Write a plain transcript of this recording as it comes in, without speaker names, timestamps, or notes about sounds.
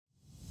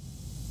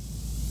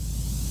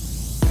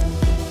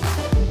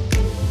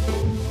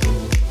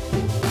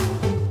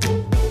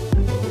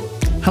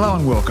Hello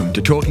and welcome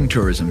to Talking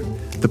Tourism,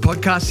 the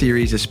podcast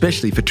series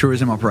especially for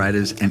tourism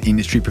operators and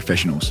industry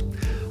professionals.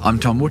 I'm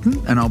Tom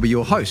Wooten and I'll be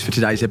your host for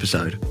today's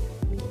episode.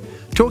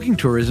 Talking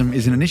Tourism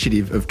is an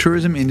initiative of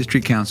Tourism Industry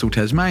Council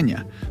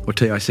Tasmania, or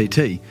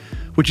TICT,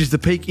 which is the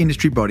peak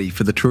industry body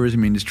for the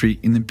tourism industry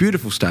in the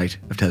beautiful state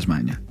of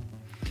Tasmania.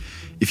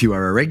 If you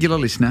are a regular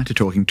listener to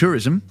Talking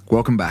Tourism,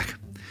 welcome back.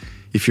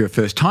 If you're a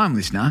first-time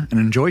listener and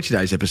enjoy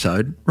today's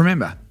episode,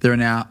 remember, there are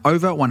now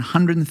over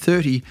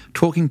 130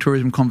 Talking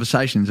Tourism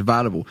conversations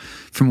available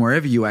from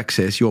wherever you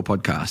access your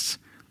podcasts.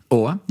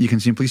 Or you can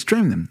simply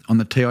stream them on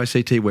the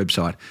TICT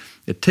website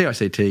at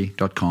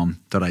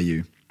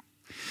tict.com.au.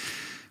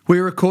 We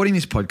are recording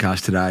this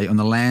podcast today on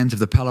the lands of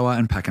the Palawa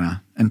and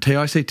Pakana, and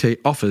TICT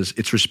offers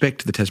its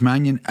respect to the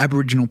Tasmanian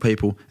Aboriginal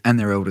people and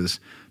their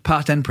elders,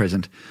 past and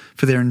present,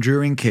 for their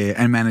enduring care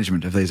and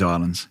management of these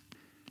islands.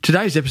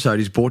 Today's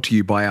episode is brought to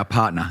you by our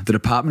partner, the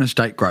Department of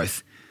State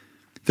Growth.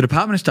 The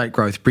Department of State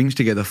Growth brings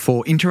together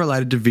 4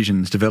 interrelated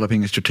divisions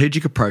developing a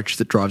strategic approach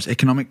that drives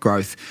economic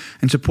growth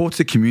and supports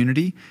the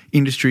community,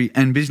 industry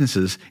and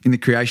businesses in the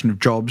creation of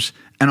jobs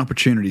and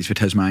opportunities for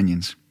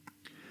Tasmanians.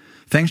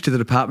 Thanks to the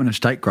Department of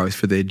State Growth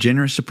for their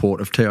generous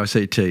support of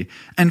TICT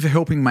and for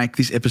helping make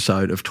this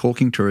episode of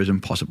Talking Tourism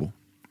possible.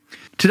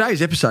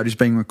 Today's episode is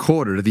being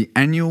recorded at the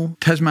annual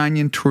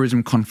Tasmanian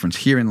Tourism Conference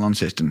here in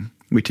Launceston.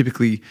 We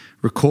typically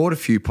record a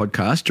few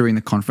podcasts during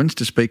the conference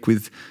to speak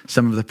with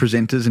some of the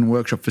presenters and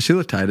workshop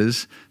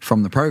facilitators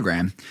from the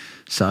program.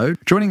 So,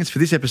 joining us for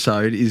this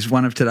episode is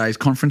one of today's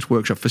conference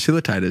workshop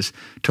facilitators,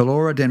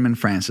 Taihlaura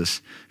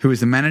Denman-Francis, who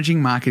is the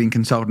Managing Marketing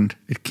Consultant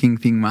at King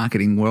Thing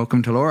Marketing.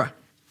 Welcome, Taihlaura.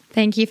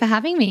 Thank you for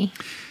having me.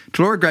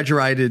 Taihlaura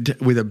graduated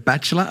with a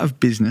Bachelor of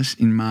Business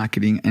in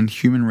Marketing and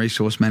Human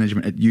Resource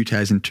Management at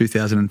UTAS in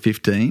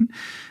 2015,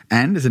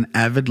 and as an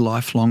avid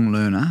lifelong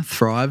learner,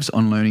 thrives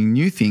on learning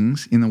new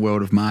things in the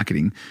world of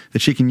marketing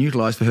that she can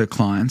utilise for her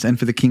clients and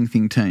for the King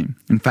Thing team.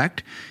 In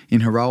fact,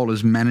 in her role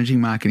as Managing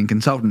Marketing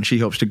Consultant, she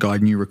helps to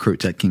guide new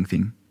recruits at King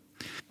Thing.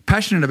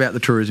 Passionate about the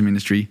tourism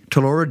industry,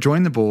 Taihlaura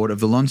joined the board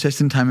of the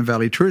Launceston-Tamar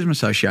Valley Tourism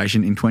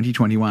Association in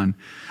 2021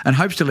 and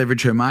hopes to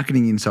leverage her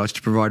marketing insights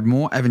to provide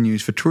more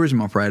avenues for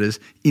tourism operators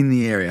in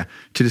the area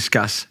to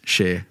discuss,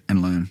 share and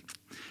learn.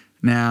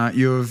 Now,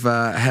 you've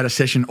had a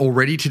session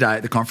already today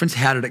at the conference.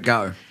 How did it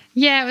go?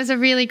 Yeah, it was a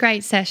really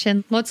great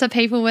session. Lots of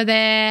people were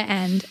there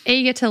and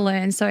eager to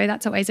learn, so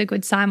that's always a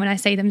good sign when I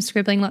see them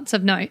scribbling lots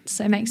of notes.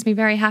 So it makes me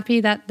very happy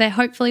that they're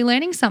hopefully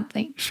learning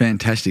something.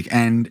 Fantastic.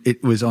 And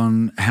it was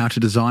on how to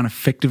design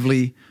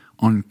effectively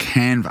on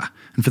Canva.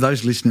 And for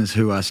those listeners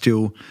who are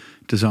still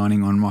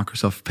designing on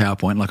Microsoft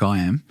PowerPoint like I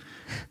am,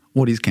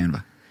 what is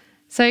Canva?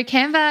 So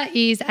Canva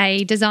is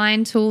a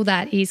design tool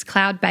that is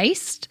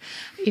cloud-based.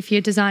 If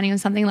you're designing on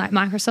something like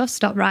Microsoft,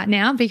 stop right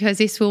now because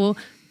this will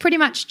pretty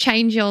much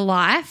change your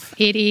life.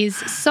 It is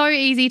so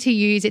easy to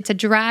use. It's a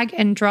drag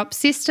and drop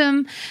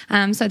system.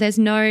 So there's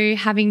no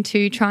having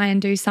to try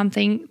and do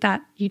something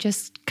that you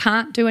just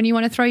can't do and you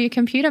want to throw your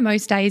computer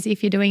most days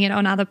if you're doing it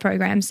on other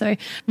programs. So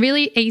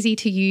really easy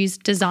to use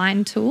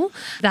design tool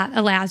that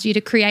allows you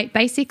to create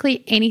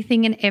basically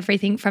anything and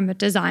everything from a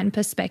design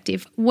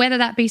perspective, whether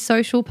that be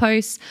social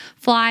posts,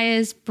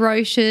 flyers,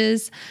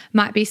 brochures,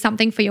 might be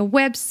something for your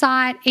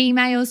website,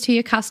 emails to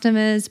your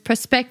customers,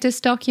 prospectus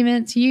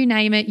documents, you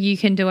name it, you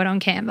can do it on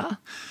Canva.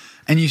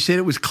 And you said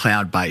it was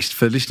cloud-based.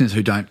 For listeners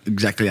who don't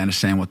exactly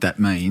understand what that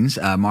means,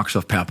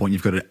 Microsoft PowerPoint,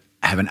 you've got to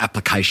have an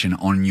application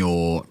on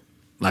your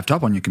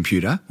laptop, on your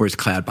computer, whereas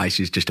cloud-based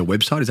is just a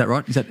website. Is that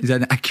right? Is that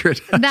an accurate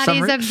summary? That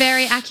is a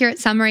very accurate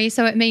summary.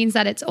 So it means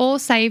that it's all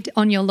saved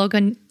on your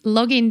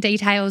login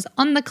details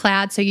on the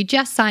cloud. So you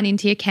just sign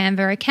into your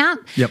Canva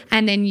account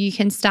and then you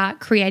can start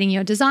creating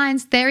your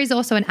designs. There is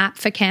also an app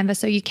for Canva,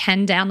 so you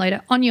can download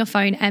it on your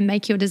phone and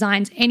make your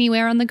designs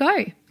anywhere on the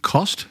go.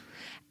 Cost?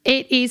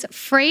 It is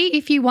free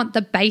if you want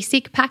the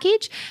basic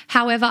package.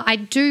 However, I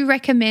do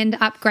recommend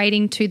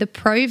upgrading to the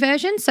Pro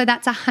version. So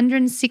that's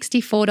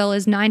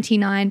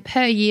 $164.99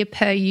 per year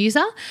per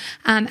user.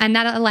 And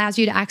that allows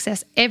you to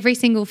access every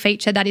single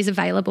feature that is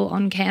available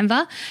on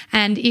Canva.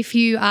 And if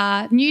you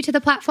are new to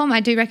the platform, I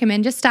do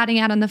recommend just starting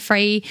out on the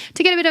free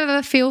to get a bit of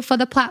a feel for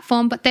the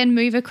platform, but then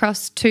move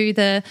across to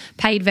the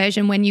paid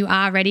version when you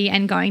are ready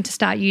and going to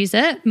start use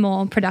it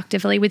more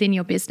productively within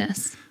your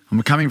business. I'm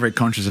becoming very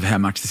conscious of how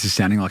much this is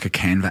sounding like a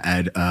Canva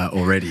ad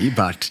already,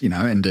 but, you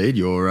know, indeed,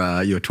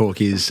 your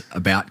talk is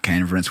about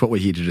Canva and it's what we're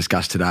here to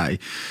discuss today.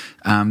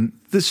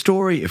 The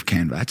story of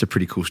Canva, it's a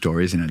pretty cool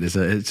story, isn't it?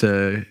 It's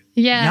a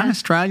young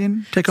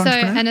Australian tech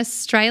entrepreneur. So an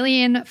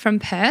Australian from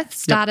Perth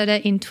started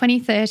it in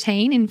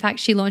 2013. In fact,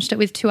 she launched it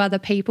with 2 other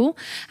people.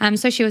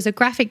 So she was a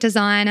graphic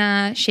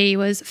designer. She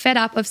was fed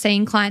up of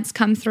seeing clients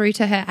come through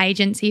to her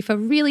agency for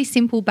really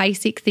simple,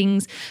 basic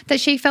things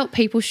that she felt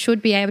people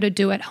should be able to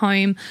do at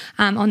home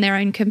on their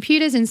own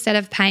computers instead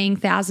of paying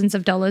thousands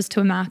of dollars to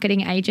a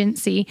marketing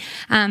agency.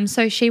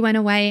 So she went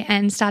away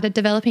and started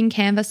developing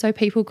Canva so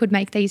people could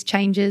make these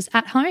changes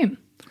at home.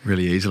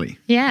 really easily.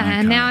 Yeah, Okay.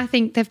 and now I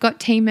think they've got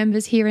team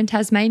members here in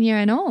Tasmania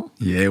and all.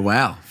 Yeah,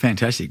 wow.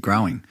 Fantastic.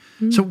 Growing.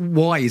 So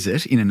why is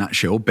it, in a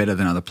nutshell, better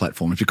than other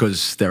platforms?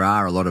 Because there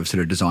are a lot of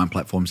sort of design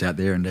platforms out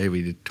there. Indeed,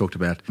 we talked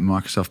about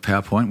Microsoft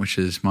PowerPoint, which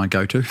is my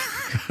go-to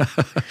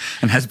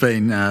and has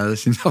been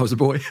since I was a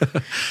boy.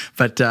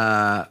 But,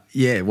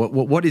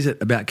 what is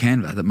it about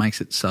Canva that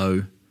makes it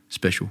so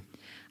special?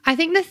 I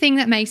think the thing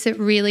that makes it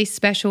really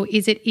special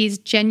is it is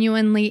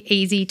genuinely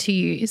easy to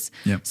use.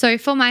 Yep. So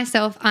for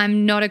myself,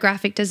 I'm not a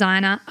graphic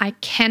designer. I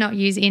cannot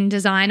use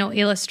InDesign or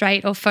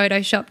Illustrate or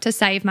Photoshop to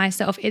save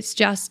myself. It's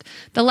just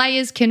the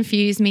layers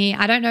confuse me.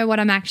 I don't know what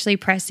I'm actually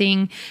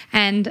pressing.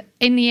 And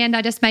in the end,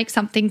 I just make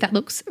something that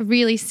looks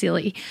really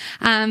silly.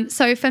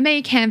 So for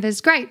me, Canva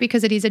is great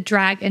because it is a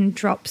drag and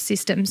drop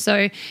system.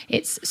 So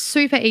it's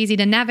super easy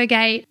to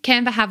navigate.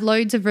 Canva have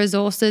loads of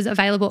resources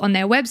available on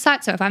their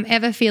website. So if I'm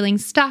ever feeling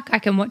stuck, I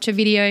can watch a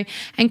video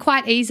and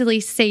quite easily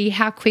see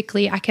how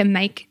quickly I can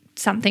make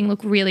something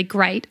look really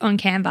great on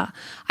Canva.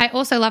 I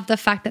also love the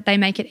fact that they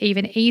make it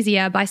even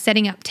easier by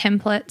setting up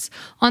templates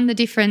on the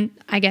different,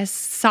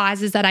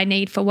 sizes that I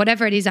need for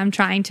whatever it is I'm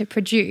trying to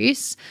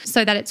produce,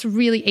 so that it's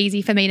really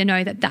easy for me to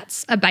know that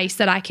that's a base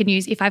that I can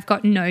use if I've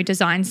got no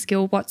design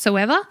skill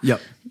whatsoever.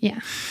 Yep. Yeah.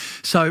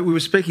 So we were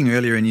speaking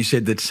earlier and you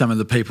said that some of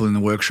the people in the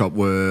workshop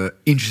were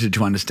interested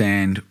to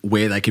understand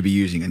where they could be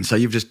using it. And so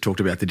you've just talked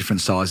about the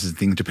different sizes and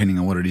things depending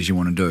on what it is you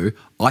want to do.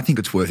 I think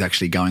it's worth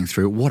actually going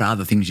through what are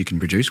the things you can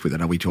produce with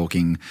it. Are we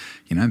talking,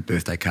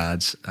 birthday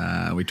cards?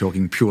 Are we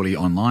talking purely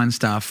online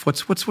stuff?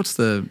 What's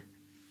the...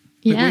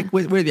 Yeah.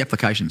 Where are the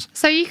applications?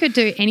 So you could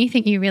do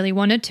anything you really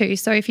wanted to.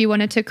 So if you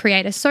wanted to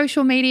create a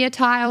social media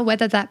tile,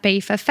 whether that be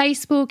for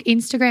Facebook,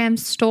 Instagram,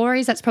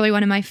 stories, that's probably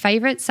one of my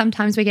favorites.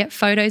 Sometimes we get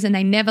photos and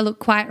they never look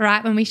quite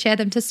right when we share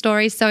them to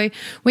stories. So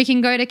we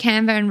can go to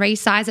Canva and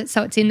resize it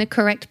so it's in the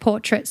correct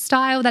portrait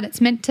style that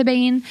it's meant to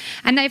be in.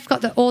 And they've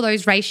got all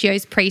those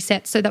ratios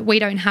presets so that we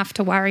don't have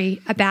to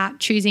worry about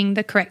choosing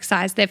the correct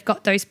size. They've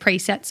got those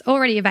presets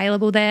already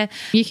available there.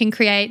 You can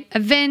create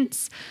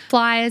events,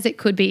 flyers, it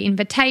could be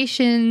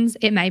invitations.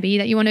 It may be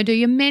that you want to do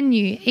your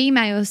menu,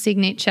 email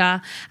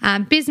signature,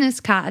 business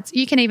cards.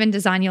 You can even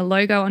design your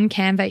logo on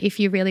Canva if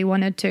you really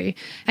wanted to.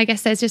 I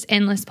guess there's just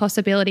endless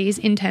possibilities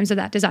in terms of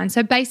that design.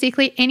 So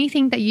basically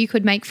anything that you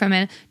could make from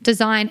a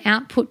design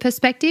output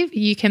perspective,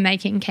 you can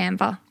make in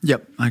Canva.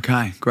 Yep.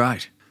 Okay,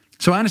 great.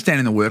 So I understand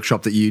in the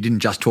workshop that you didn't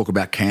just talk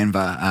about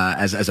Canva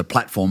as a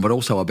platform, but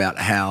also about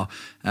how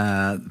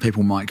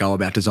people might go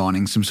about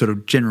designing some sort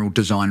of general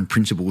design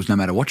principles no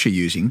matter what you're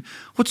using.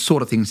 What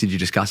sort of things did you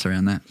discuss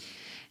around that?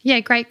 Yeah,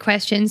 great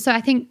question. So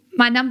I think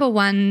my number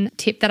one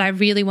tip that I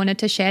really wanted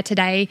to share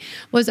today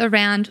was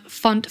around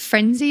font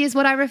frenzy is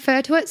what I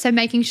refer to it. So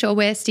making sure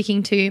we're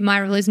sticking to my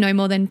rule is no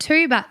more than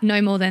 2, but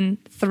no more than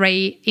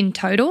 3 in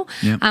total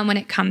when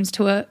it comes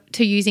to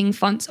using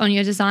fonts on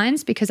your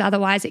designs, because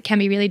otherwise it can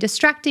be really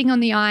distracting on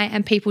the eye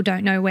and people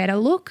don't know where to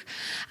look.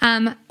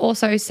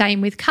 Also,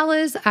 same with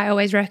colours. I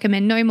always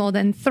recommend no more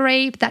than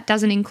 3, but that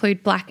doesn't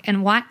include black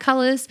and white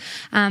colours,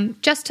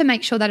 just to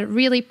make sure that it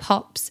really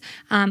pops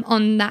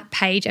on that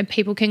page and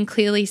people can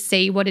clearly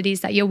see what it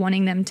is that you're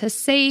wanting them to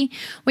see.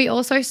 We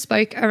also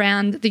spoke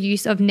around the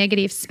use of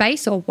negative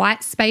space, or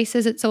white space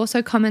as it's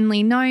also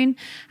commonly known,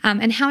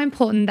 and how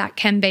important that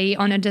can be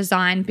on a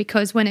design,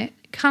 because when it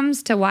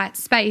comes to white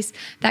space,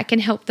 that can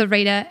help the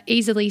reader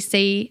easily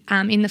see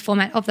in the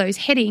format of those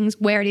headings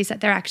where it is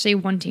that they're actually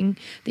wanting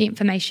the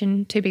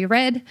information to be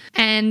read.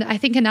 And I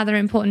think another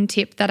important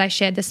tip that I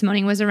shared this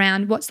morning was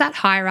around what's that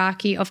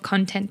hierarchy of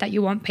content that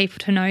you want people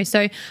to know.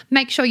 So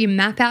make sure you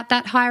map out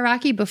that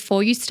hierarchy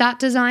before you start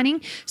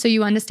designing, so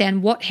you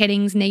understand what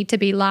headings need to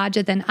be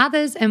larger than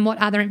others and what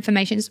other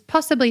information is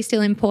possibly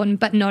still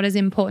important but not as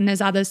important as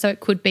others, so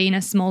it could be in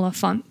a smaller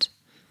font.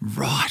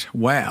 Right.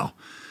 Wow.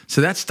 So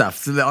that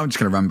stuff, I'm just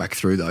going to run back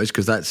through those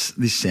because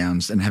this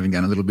sounds, and having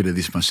done a little bit of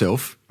this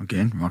myself,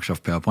 again,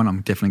 Microsoft PowerPoint, I'm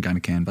definitely going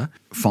to Canva.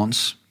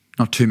 Fonts,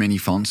 not too many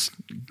fonts,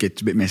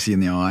 gets a bit messy in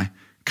the eye.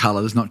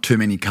 Colours, not too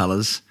many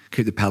colours,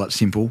 keep the palette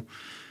simple.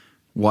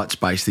 White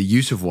space, the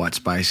use of white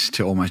space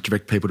to almost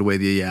direct people to where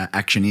the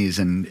action is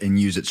and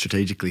use it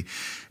strategically.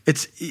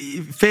 It's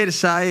fair to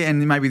say,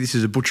 and maybe this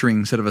is a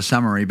butchering sort of a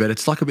summary, but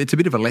it's a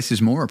bit of a less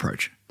is more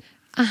approach.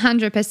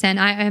 100%.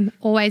 I am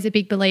always a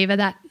big believer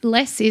that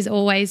less is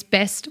always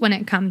best when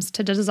it comes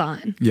to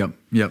design.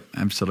 Yep,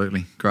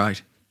 absolutely.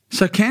 Great.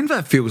 So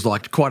Canva feels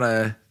like quite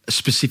a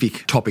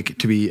specific topic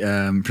to be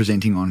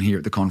presenting on here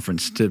at the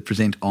conference, to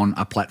present on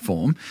a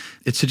platform.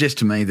 It suggests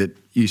to me that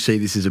you see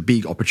this as a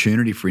big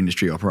opportunity for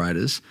industry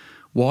operators.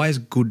 Why is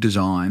good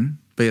design,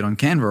 be it on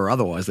Canva or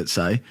otherwise, let's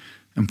say,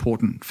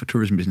 important for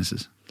tourism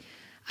businesses?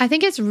 I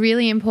think it's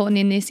really important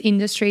in this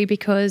industry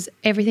because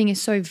everything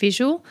is so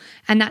visual,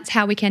 and that's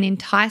how we can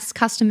entice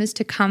customers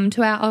to come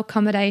to our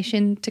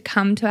accommodation, to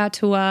come to our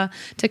tour,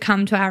 to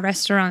come to our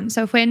restaurant.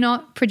 So if we're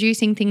not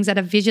producing things that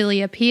are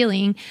visually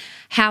appealing,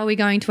 how are we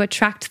going to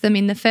attract them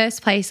in the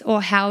first place,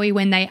 or how are we,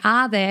 when they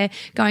are there,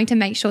 going to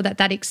make sure that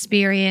that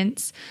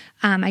experience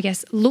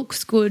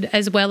looks good,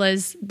 as well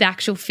as the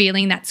actual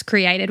feeling that's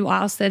created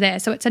whilst they're there.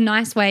 So it's a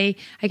nice way,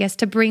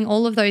 to bring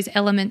all of those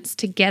elements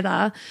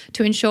together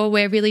to ensure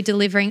we're really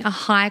delivering a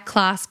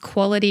high-class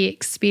quality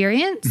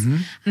experience.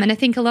 And I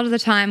think a lot of the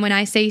time when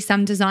I see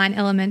some design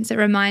elements, it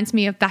reminds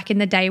me of back in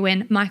the day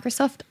when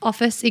Microsoft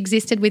Office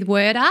existed with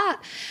word art,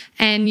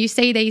 and you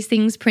see these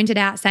things printed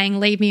out saying,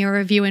 leave me a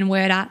review in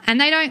word art,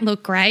 and they don't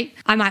look great.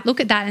 I might look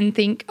at that and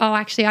think, oh,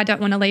 actually, I don't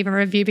want to leave a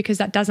review because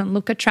that doesn't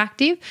look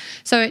attractive.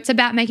 So it's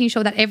about making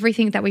sure that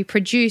everything that we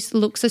produce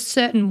looks a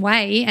certain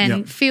way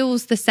and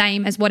feels the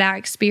same as what our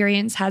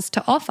experience has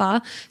to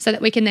offer, so that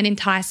we can then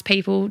entice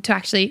people to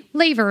actually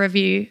leave a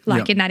review,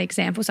 like in that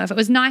example. So if it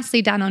was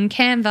nicely done on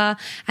Canva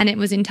and it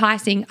was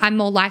enticing, I'm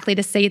more likely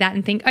to see that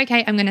and think,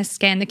 okay, I'm going to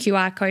scan the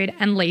QR code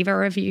and leave a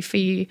review for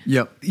you.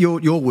 Yep.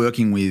 You're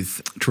working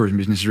with tourism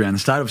businesses around the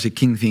state. Obviously,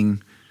 King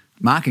Thing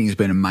Marketing has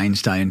been a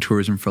mainstay in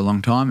tourism for a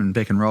long time, and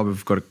Beck and Rob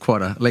have got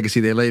quite a legacy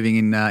they're leaving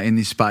in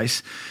this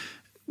space.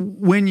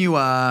 When you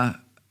are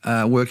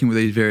working with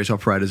these various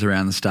operators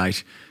around the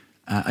state,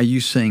 are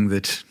you seeing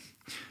that,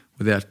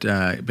 without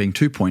being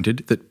too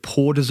pointed, that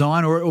poor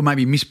design or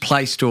maybe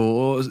misplaced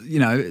or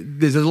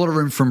there's a lot of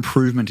room for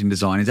improvement in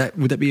design?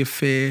 Would that be a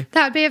fair?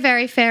 That would be a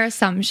very fair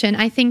assumption.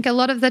 I think a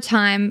lot of the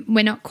time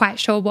we're not quite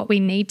sure what we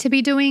need to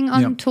be doing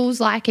on tools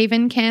like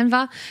even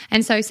Canva,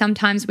 and so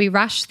sometimes we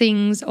rush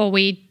things, or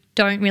we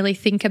don't really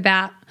think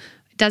about,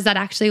 does that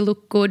actually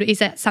look good? Is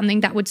that something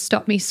that would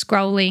stop me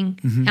scrolling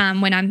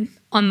when I'm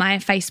on my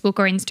Facebook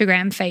or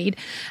Instagram feed?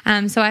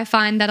 So I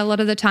find that a lot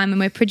of the time when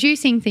we're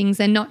producing things,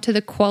 they're not to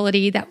the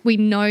quality that we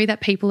know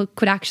that people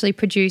could actually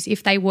produce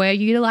if they were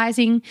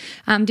utilising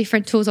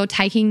different tools or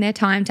taking their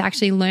time to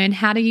actually learn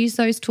how to use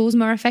those tools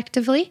more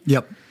effectively.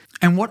 Yep.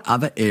 And what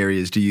other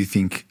areas do you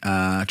think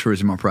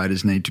tourism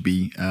operators need to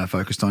be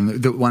focused on?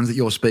 The ones that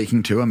you're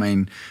speaking to, I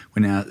mean,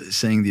 we're now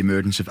seeing the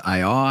emergence of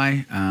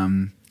AI,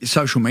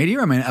 social media.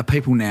 I mean, are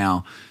people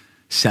now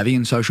savvy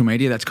in social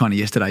media? That's kind of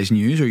yesterday's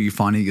news, or are you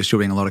finding you're still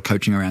doing a lot of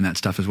coaching around that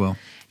stuff as well?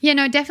 Yeah,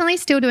 no, definitely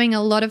still doing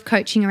a lot of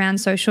coaching around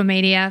social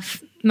media.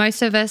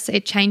 Most of us,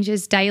 it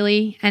changes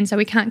daily, and so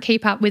we can't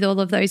keep up with all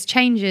of those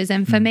changes.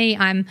 And for me,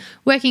 I'm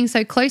working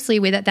so closely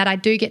with it that I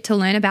do get to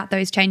learn about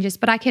those changes,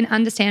 but I can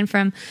understand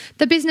from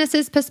the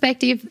business's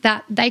perspective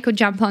that they could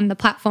jump on the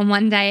platform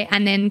one day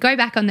and then go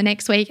back on the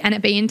next week and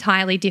it be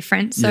entirely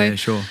different. So yeah,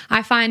 sure.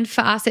 I find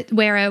for us,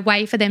 we're a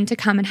way for them to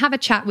come and have a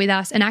chat with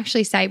us and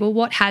actually say, well,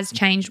 what has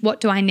changed? What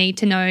do I need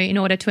to know in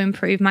order to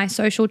improve my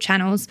social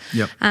channels?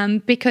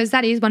 Yep. Because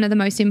that is one of the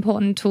most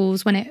important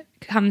tools when it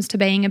comes to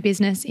being a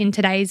business in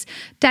today's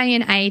day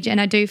and age, and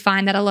I do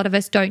find that a lot of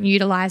us don't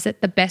utilise it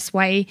the best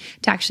way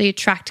to actually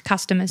attract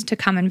customers to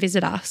come and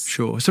visit us.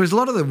 Sure. So is a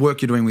lot of the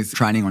work you're doing with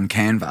training on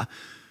Canva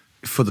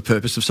for the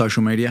purpose of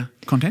social media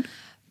content?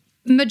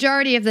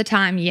 Majority of the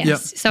time, yes. Yep.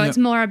 So it's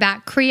more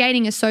about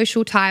creating a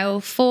social tile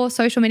for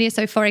social media.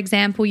 So, for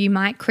example, you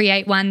might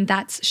create one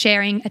that's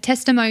sharing a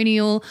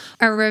testimonial,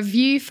 a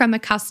review from a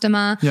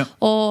customer,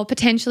 or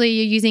potentially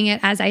you're using it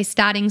as a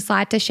starting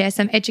site to share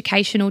some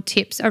educational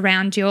tips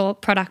around your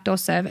product or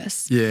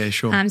service. Yeah,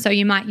 sure. So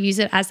you might use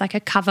it as like a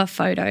cover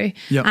photo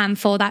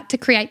for that to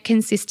create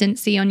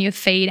consistency on your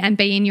feed and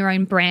be in your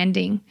own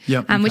branding,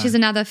 which is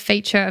another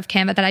feature of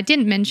Canva that I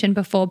didn't mention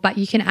before, but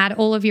you can add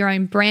all of your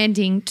own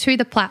branding to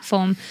the platform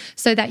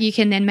so that you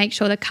can then make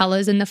sure the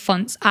colours and the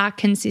fonts are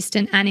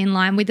consistent and in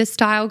line with the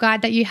style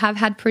guide that you have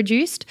had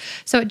produced.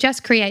 So it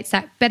just creates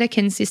that better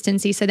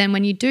consistency. So then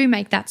when you do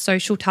make that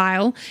social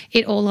tile,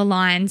 it all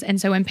aligns. And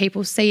so when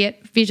people see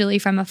it visually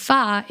from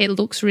afar, it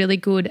looks really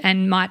good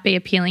and might be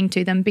appealing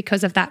to them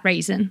because of that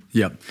reason.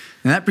 Yep.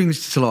 And that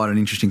brings to light an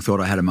interesting thought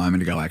I had a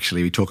moment ago,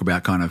 actually. We talk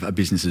about kind of a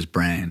business's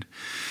brand.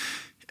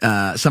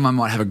 Someone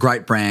might have a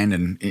great brand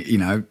and,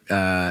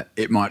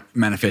 it might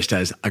manifest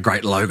as a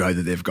great logo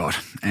that they've got.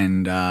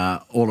 And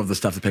all of the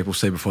stuff that people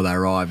see before they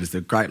arrive is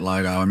the great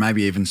logo and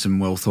maybe even some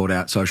well thought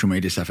out social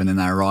media stuff. And then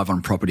they arrive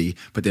on property,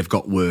 but they've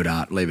got word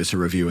art, leave us a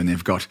review, and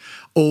they've got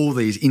all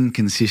these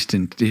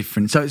inconsistent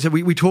different. So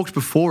we talked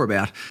before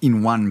about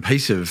in one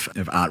piece of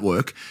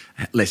artwork,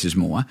 less is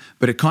more,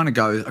 but it kind of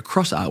goes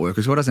across artwork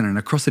as well, doesn't it? And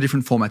across the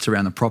different formats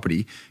around the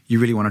property, you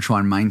really want to try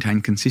and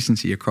maintain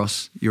consistency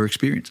across your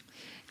experience.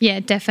 Yeah,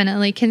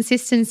 definitely.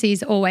 Consistency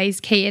is always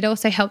key. It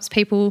also helps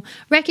people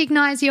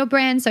recognise your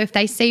brand. So if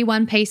they see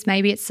one piece,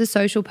 maybe it's a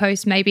social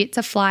post, maybe it's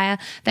a flyer,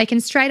 they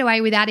can straight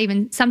away, without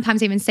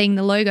sometimes even seeing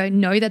the logo,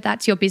 know that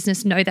that's your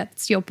business, know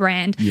that's your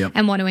brand,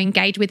 and want to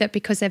engage with it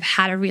because they've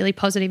had a really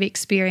positive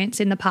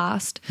experience in the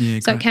past. Yeah,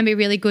 so it can be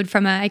really good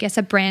from a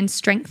brand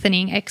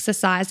strengthening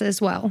exercise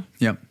as well.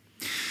 Yep.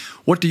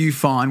 What do you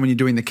find when you're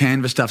doing the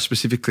Canva stuff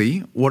specifically?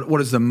 What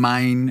is the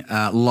main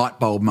light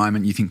bulb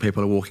moment you think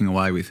people are walking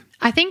away with?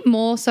 I think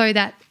more so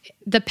that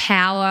the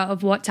power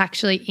of what's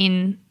actually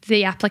in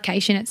the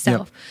application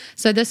itself.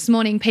 So this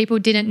morning, people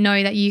didn't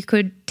know that you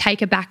could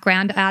take a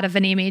background out of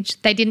an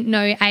image. They didn't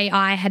know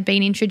AI had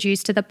been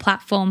introduced to the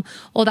platform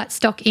or that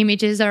stock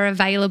images are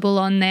available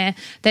on there.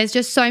 There's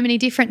just so many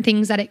different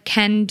things that it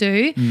can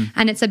do,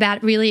 and it's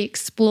about really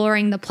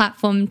exploring the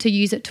platform to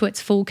use it to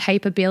its full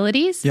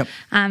capabilities.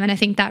 And I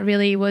think that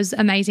really was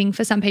amazing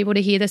for some people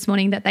to hear this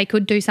morning, that they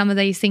could do some of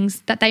these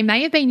things that they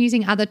may have been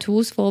using other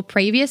tools for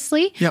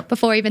previously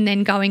before even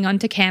then going on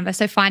to Canva.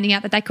 So finding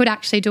out that they could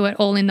actually do it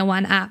all in the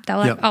one app. They're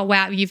like, oh,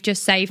 wow, you've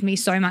just saved me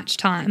so much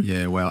time.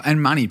 Yeah, well,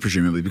 and money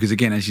presumably, because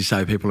again, as you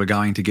say, people are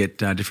going to get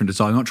different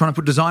designs. I'm not trying to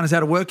put designers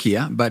out of work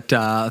here, but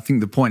I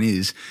think the point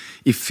is,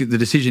 if the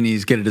decision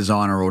is get a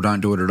designer or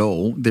don't do it at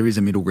all, there is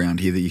a middle ground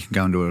here that you can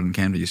go and do it on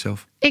Canva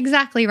yourself.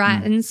 Exactly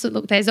right. And so,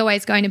 look, there's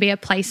always going to be a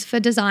place for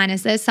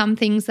designers. There's some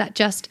things that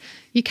just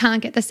you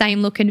can't get the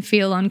same look and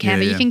feel on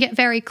Canva. You can get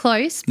very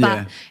close,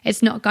 but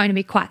it's not going to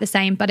be quite the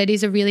same. But it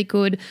is a really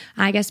good,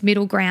 I guess,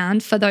 middle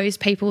ground for those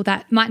people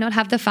that might not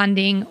have the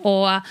funding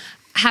or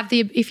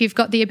if you've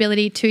got the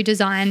ability to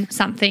design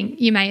something,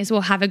 you may as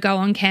well have a go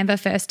on Canva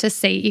first to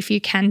see if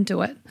you can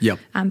do it.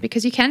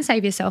 Because you can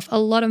save yourself a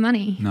lot of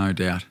money. No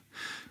doubt.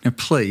 Now,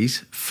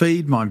 please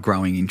feed my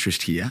growing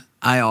interest here.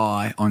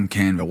 AI on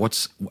Canva.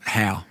 What's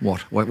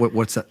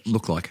that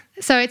look like?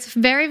 So it's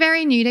very,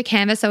 very new to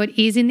Canva, so it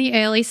is in the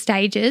early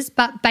stages,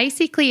 but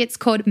basically it's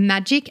called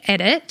Magic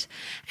Edit.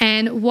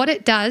 And what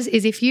it does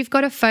is if you've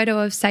got a photo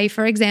of, say,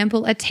 for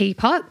example, a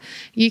teapot,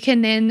 you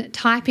can then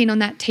type in on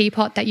that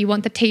teapot that you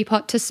want the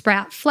teapot to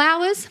sprout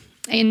flowers.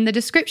 In the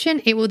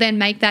description, it will then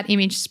make that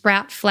image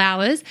sprout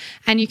flowers,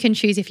 and you can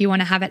choose if you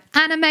want to have it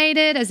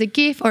animated as a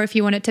GIF or if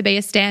you want it to be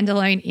a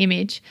standalone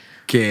image.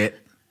 Get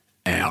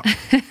out.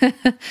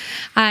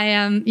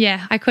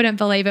 I couldn't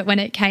believe it when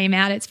it came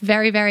out. It's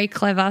very, very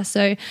clever.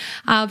 So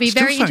I'll be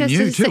very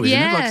interested to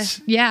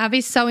see. I'll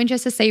be so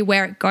interested to see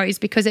where it goes,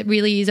 because it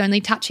really is only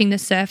touching the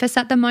surface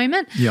at the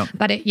moment.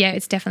 But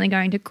it's definitely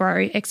going to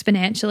grow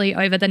exponentially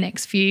over the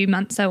next few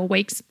months or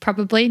weeks,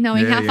 probably,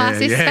 knowing how fast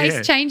this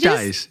space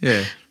changes.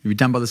 Days, You'll be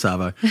done by the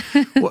Savo.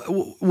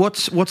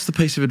 What's the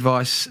piece of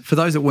advice for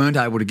those that weren't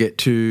able to get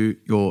to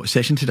your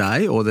session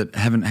today or that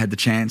haven't had the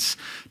chance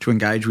to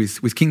engage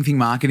with King Thing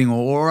Marketing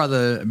or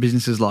other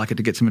businesses like it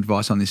to get some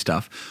advice on this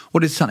stuff?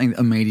 What is something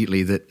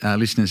immediately that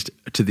listeners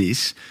to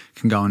this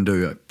can go and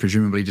do?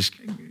 Presumably just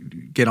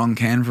get on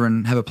Canva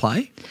and have a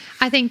play?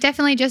 I think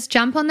definitely just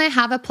jump on there,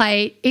 have a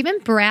play, even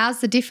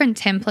browse the different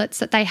templates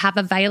that they have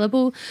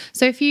available.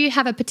 So if you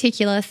have a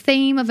particular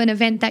theme of an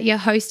event that you're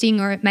hosting,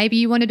 or maybe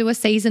you want to do a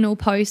seasonal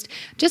post,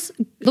 just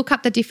look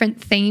up the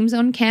different themes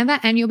on Canva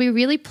and you'll be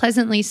really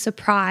pleasantly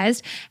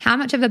surprised how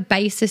much of a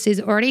basis is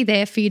already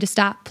there for you to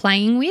start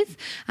playing with,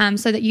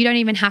 so that you don't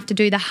even have to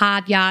do the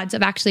hard yards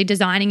of actually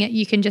designing it.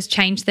 You can just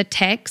change the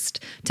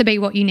text to be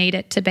what you need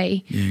it to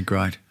be. Yeah,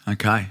 great.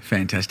 Okay,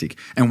 fantastic.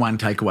 And one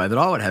takeaway that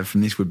I would have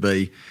from this would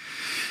be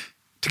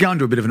to go and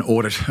do a bit of an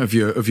audit of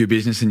your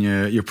business and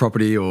your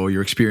property or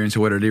your experience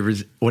or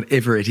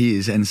whatever it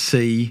is, and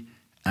see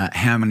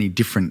how many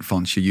different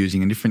fonts you're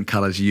using and different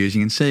colours you're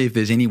using, and see if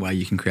there's any way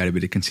you can create a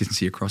bit of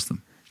consistency across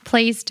them.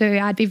 Please do.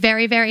 I'd be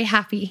very, very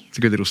happy. It's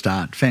a good little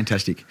start.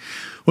 Fantastic.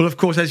 Well, of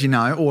course, as you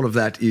know, all of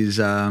that is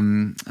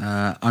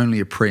only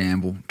a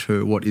preamble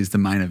to what is the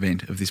main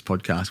event of this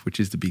podcast, which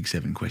is the Big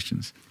 7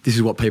 questions. This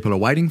is what people are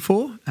waiting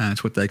for.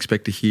 It's what they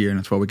expect to hear, and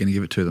that's why we're going to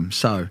give it to them.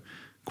 So,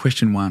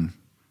 question 1,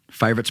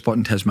 favourite spot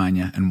in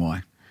Tasmania and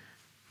why?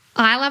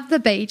 I love the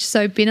beach,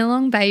 so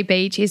Binalong Bay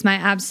Beach is my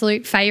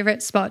absolute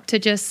favourite spot to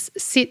just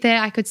sit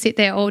there. I could sit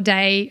there all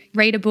day,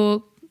 read a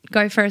book,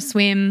 go for a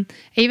swim.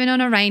 Even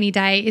on a rainy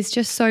day, it's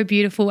just so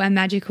beautiful and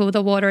magical.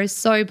 The water is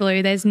so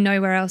blue. There's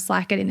nowhere else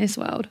like it in this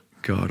world.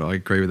 God, I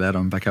agree with that.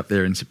 I'm back up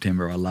there in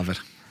September. I love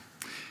it.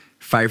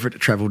 Favourite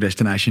travel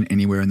destination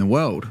anywhere in the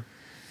world?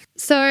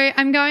 So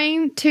I'm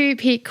going to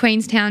pick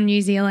Queenstown,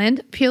 New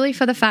Zealand, purely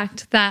for the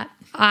fact that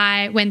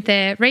I went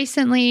there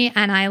recently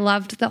and I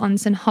loved the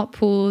onsen hot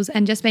pools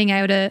and just being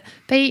able to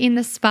be in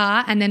the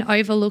spa and then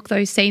overlook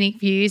those scenic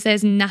views.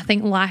 There's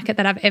nothing like it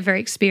that I've ever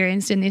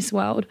experienced in this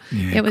world.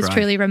 Yeah, it was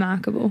truly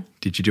remarkable.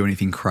 Did you do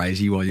anything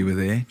crazy while you were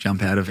there?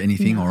 Jump out of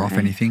anything or off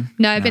anything?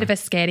 No, a bit of a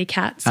scaredy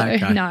cat, so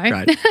no.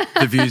 Great.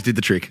 The views did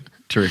the trick.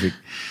 Terrific.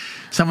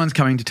 Someone's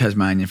coming to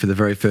Tasmania for the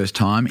very first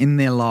time in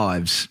their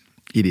lives,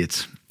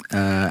 idiots,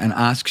 and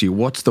asks you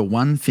what's the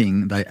one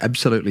thing they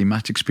absolutely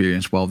must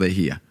experience while they're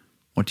here.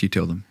 What do you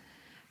tell them?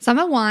 So I'm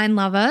a wine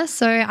lover,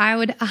 so I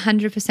would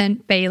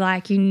 100% be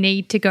like, you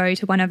need to go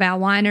to one of our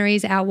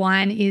wineries. Our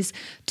wine is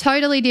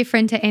totally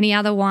different to any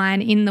other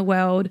wine in the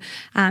world.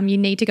 You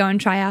need to go and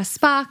try our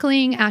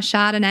sparkling, our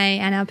Chardonnay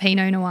and our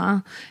Pinot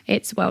Noir.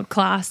 It's world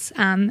class.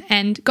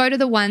 And go to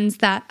the ones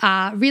that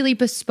are really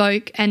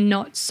bespoke and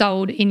not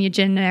sold in your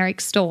generic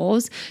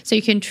stores, so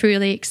you can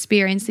truly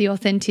experience the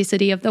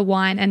authenticity of the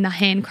wine and the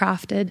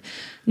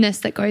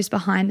handcraftedness that goes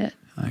behind it.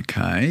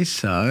 Okay,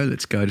 so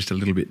let's go just a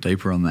little bit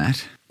deeper on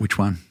that. Which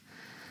one?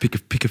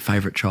 Pick a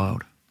favourite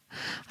child.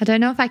 I don't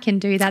know if I can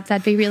do that.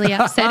 They'd be really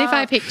upset if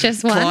I pick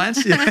just one.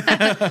 Clients?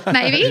 Yeah.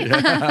 Maybe.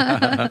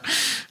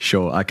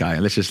 Sure, okay.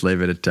 Let's just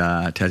leave it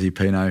at Tassie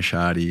Pinot,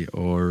 Shardy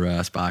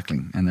or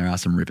Sparkling, and there are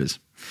some rippers.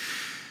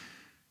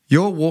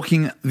 You're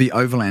walking the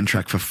overland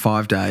track for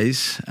 5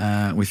 days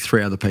with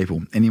 3 other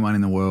people. Anyone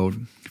in the world,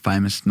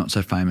 famous, not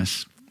so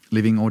famous,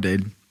 living or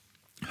dead,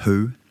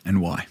 who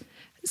and why?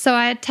 So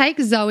I'd take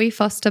Zoe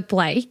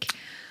Foster-Blake.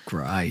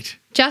 Great.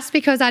 Just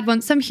because I'd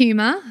want some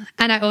humour,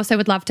 and I also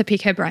would love to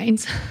pick her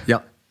brains.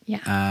 Yep.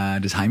 Yeah.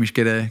 Does Hamish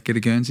get a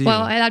Guernsey?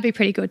 Well, that'd be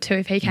pretty good too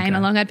if he came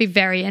along. I'd be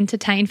very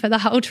entertained for the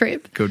whole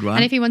trip. Good one.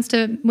 And if he wants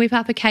to whip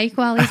up a cake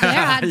while he's there,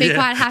 I'd be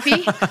quite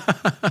happy.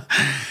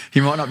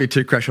 He might not be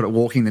too crash at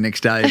walking the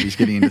next day if he's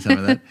getting into some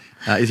of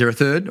that. Is there a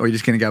third, or are you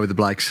just going to go with the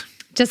Blakes?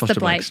 Just Foster the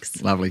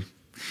Blakes. Lovely.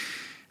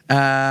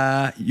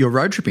 You're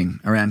road tripping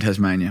around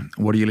Tasmania.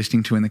 What are you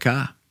listening to in the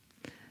car?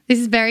 This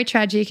is very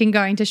tragic and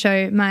going to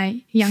show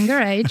my younger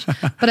age,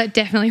 but it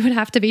definitely would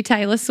have to be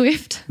Taylor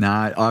Swift. No,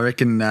 I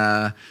reckon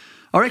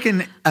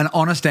an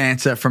honest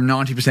answer from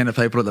 90% of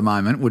people at the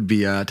moment would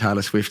be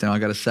Taylor Swift. And I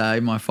got to say,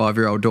 my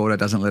 5-year-old daughter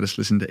doesn't let us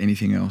listen to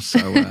anything else.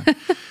 So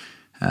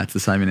it's the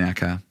same in our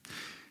car.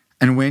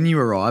 And when you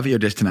arrive at your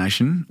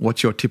destination,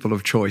 what's your tipple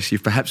of choice?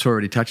 You've perhaps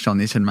already touched on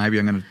this, and maybe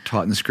I'm going to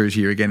tighten the screws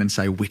here again and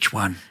say which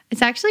one.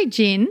 It's actually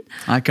gin.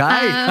 Okay.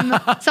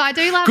 So I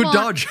do love good wine.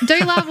 dodge. Do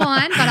love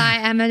wine, but I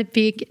am a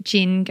big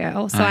gin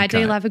girl. So I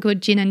do love a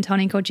good gin and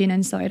tonic or gin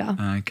and soda.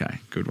 Okay,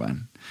 good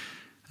one.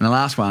 And the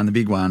last one, the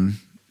big one,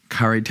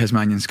 curried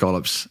Tasmanian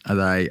scallops. Are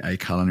they a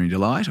culinary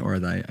delight or are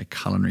they a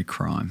culinary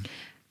crime?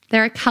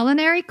 They're a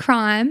culinary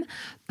crime,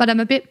 but I'm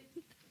a bit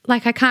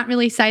like I can't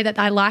really say that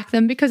I like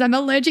them because I'm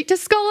allergic to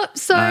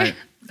scallops. So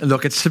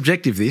look, it's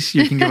subjective. This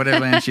you can give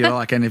whatever answer you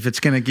like, and if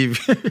it's going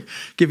to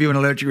give you an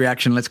allergic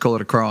reaction, let's call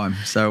it a crime.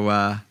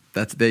 So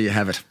there you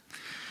have it.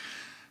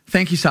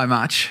 Thank you so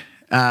much.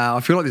 I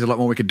feel like there's a lot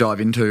more we could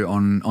dive into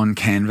on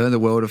Canva, the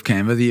world of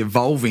Canva, the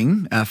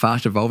evolving,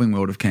 fast evolving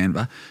world of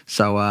Canva.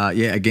 So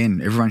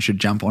again, everyone should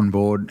jump on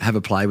board, have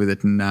a play with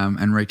it,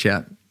 and reach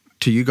out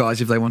to you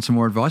guys if they want some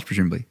more advice,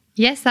 presumably.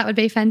 Yes, that would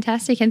be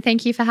fantastic, and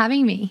thank you for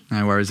having me.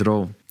 No worries at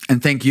all.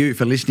 And thank you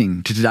for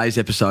listening to today's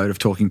episode of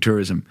Talking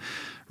Tourism.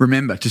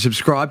 Remember to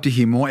subscribe to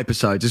hear more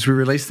episodes as we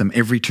release them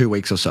every 2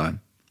 weeks or so.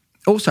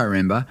 Also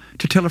remember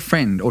to tell a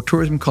friend or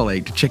tourism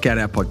colleague to check out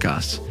our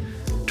podcasts.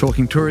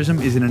 Talking Tourism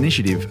is an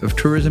initiative of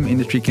Tourism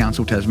Industry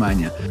Council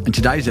Tasmania, and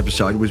today's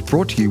episode was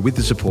brought to you with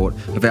the support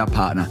of our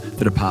partner,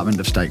 the Department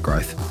of State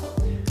Growth.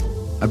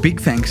 A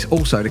big thanks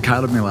also to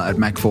Caleb Miller at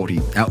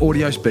Mac40, our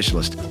audio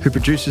specialist who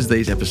produces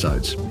these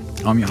episodes.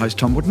 I'm your host,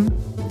 Tom Wooden,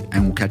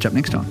 and we'll catch up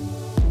next time.